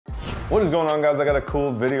What is going on, guys? I got a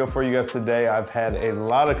cool video for you guys today. I've had a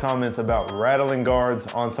lot of comments about rattling guards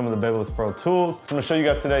on some of the Babyliss Pro tools. I'm gonna show you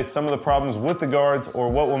guys today some of the problems with the guards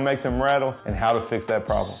or what will make them rattle and how to fix that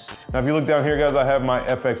problem. Now, if you look down here, guys, I have my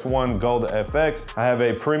FXOne Gold FX. I have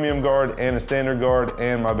a premium guard and a standard guard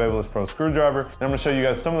and my Babyliss Pro screwdriver. And I'm gonna show you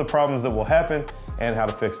guys some of the problems that will happen and how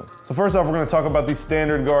to fix them. So first off, we're gonna talk about these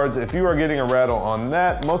standard guards. If you are getting a rattle on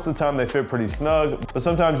that, most of the time they fit pretty snug, but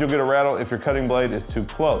sometimes you'll get a rattle if your cutting blade is too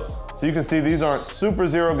close. So you can see these aren't super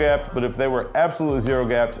zero gapped, but if they were absolutely zero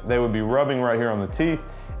gapped, they would be rubbing right here on the teeth,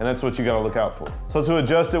 and that's what you gotta look out for. So to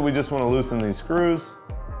adjust it, we just wanna loosen these screws.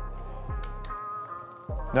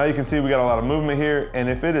 Now you can see we got a lot of movement here, and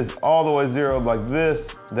if it is all the way zeroed like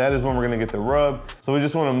this, that is when we're gonna get the rub. So we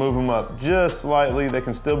just wanna move them up just slightly. They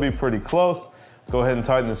can still be pretty close. Go ahead and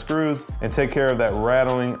tighten the screws and take care of that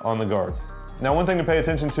rattling on the guards. Now, one thing to pay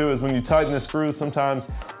attention to is when you tighten the screws, sometimes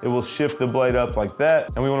it will shift the blade up like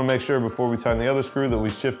that. And we wanna make sure before we tighten the other screw that we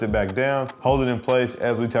shift it back down, hold it in place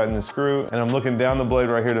as we tighten the screw. And I'm looking down the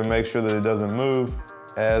blade right here to make sure that it doesn't move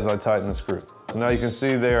as I tighten the screw. So now you can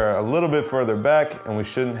see they are a little bit further back and we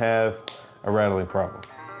shouldn't have a rattling problem.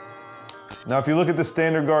 Now, if you look at the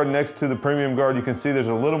standard guard next to the premium guard, you can see there's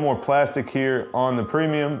a little more plastic here on the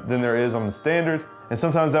premium than there is on the standard. And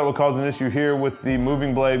sometimes that will cause an issue here with the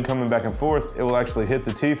moving blade coming back and forth. It will actually hit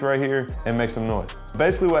the teeth right here and make some noise.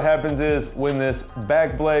 Basically what happens is when this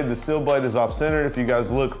back blade, the steel blade, is off centered, if you guys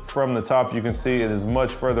look from the top, you can see it is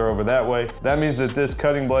much further over that way. That means that this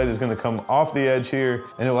cutting blade is gonna come off the edge here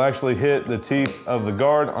and it will actually hit the teeth of the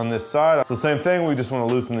guard on this side. So same thing, we just wanna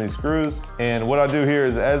loosen these screws. And what I do here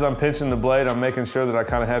is as I'm pinching the blade, I'm making sure that I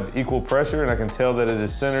kind of have equal pressure and I can tell that it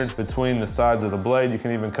is centered between the sides of the blade. You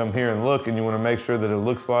can even come here and look and you wanna make sure that it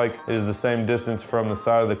looks like it is the same distance from the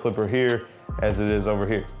side of the clipper here as it is over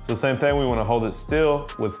here. So same thing, we wanna hold it still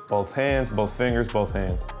with both hands, both fingers, both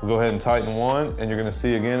hands. We'll go ahead and tighten one and you're gonna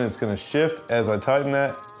see again, it's gonna shift as I tighten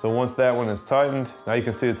that. So once that one is tightened, now you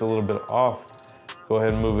can see it's a little bit off. Go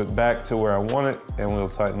ahead and move it back to where I want it and we'll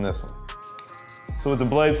tighten this one. So with the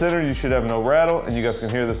blade centered, you should have no rattle, and you guys can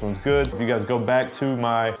hear this one's good. If you guys go back to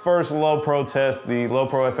my first low pro test, the low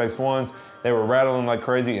pro FX1s, they were rattling like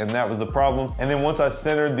crazy, and that was the problem. And then once I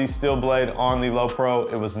centered the steel blade on the low pro,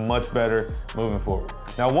 it was much better moving forward.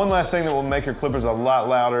 Now, one last thing that will make your clippers a lot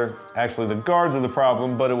louder, actually the guards are the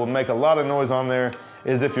problem, but it will make a lot of noise on there,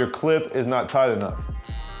 is if your clip is not tight enough.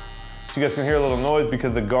 So you guys can hear a little noise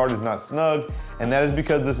because the guard is not snug, and that is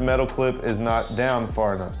because this metal clip is not down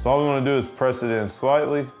far enough. So all we wanna do is press it in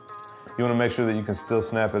slightly. You wanna make sure that you can still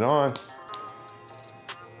snap it on.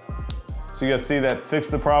 So you guys see that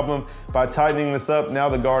fixed the problem. By tightening this up, now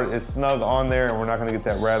the guard is snug on there and we're not gonna get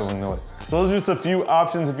that rattling noise. So those are just a few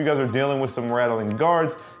options if you guys are dealing with some rattling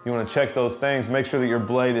guards. You wanna check those things. Make sure that your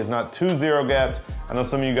blade is not too zero gapped. I know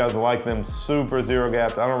some of you guys like them super zero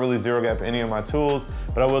gapped. I don't really zero gap any of my tools,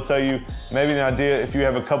 but I will tell you, maybe an idea if you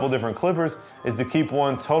have a couple different clippers is to keep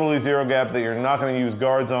one totally zero gap that you're not gonna use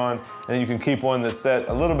guards on, and then you can keep one that's set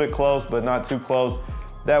a little bit close, but not too close.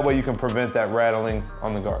 That way you can prevent that rattling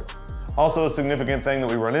on the guards. Also, a significant thing that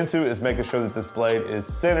we run into is making sure that this blade is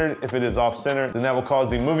centered. If it is off center, then that will cause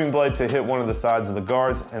the moving blade to hit one of the sides of the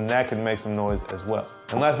guards, and that can make some noise as well.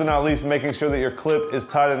 And last but not least, making sure that your clip is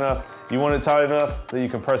tight enough. You want it tight enough that you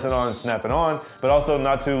can press it on and snap it on, but also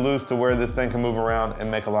not too loose to where this thing can move around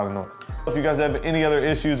and make a lot of noise. If you guys have any other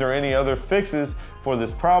issues or any other fixes for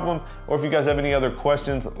this problem, or if you guys have any other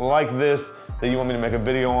questions like this that you want me to make a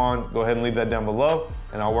video on, go ahead and leave that down below,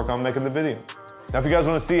 and I'll work on making the video. Now, if you guys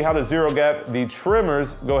want to see how to zero gap the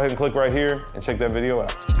trimmers, go ahead and click right here and check that video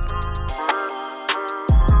out.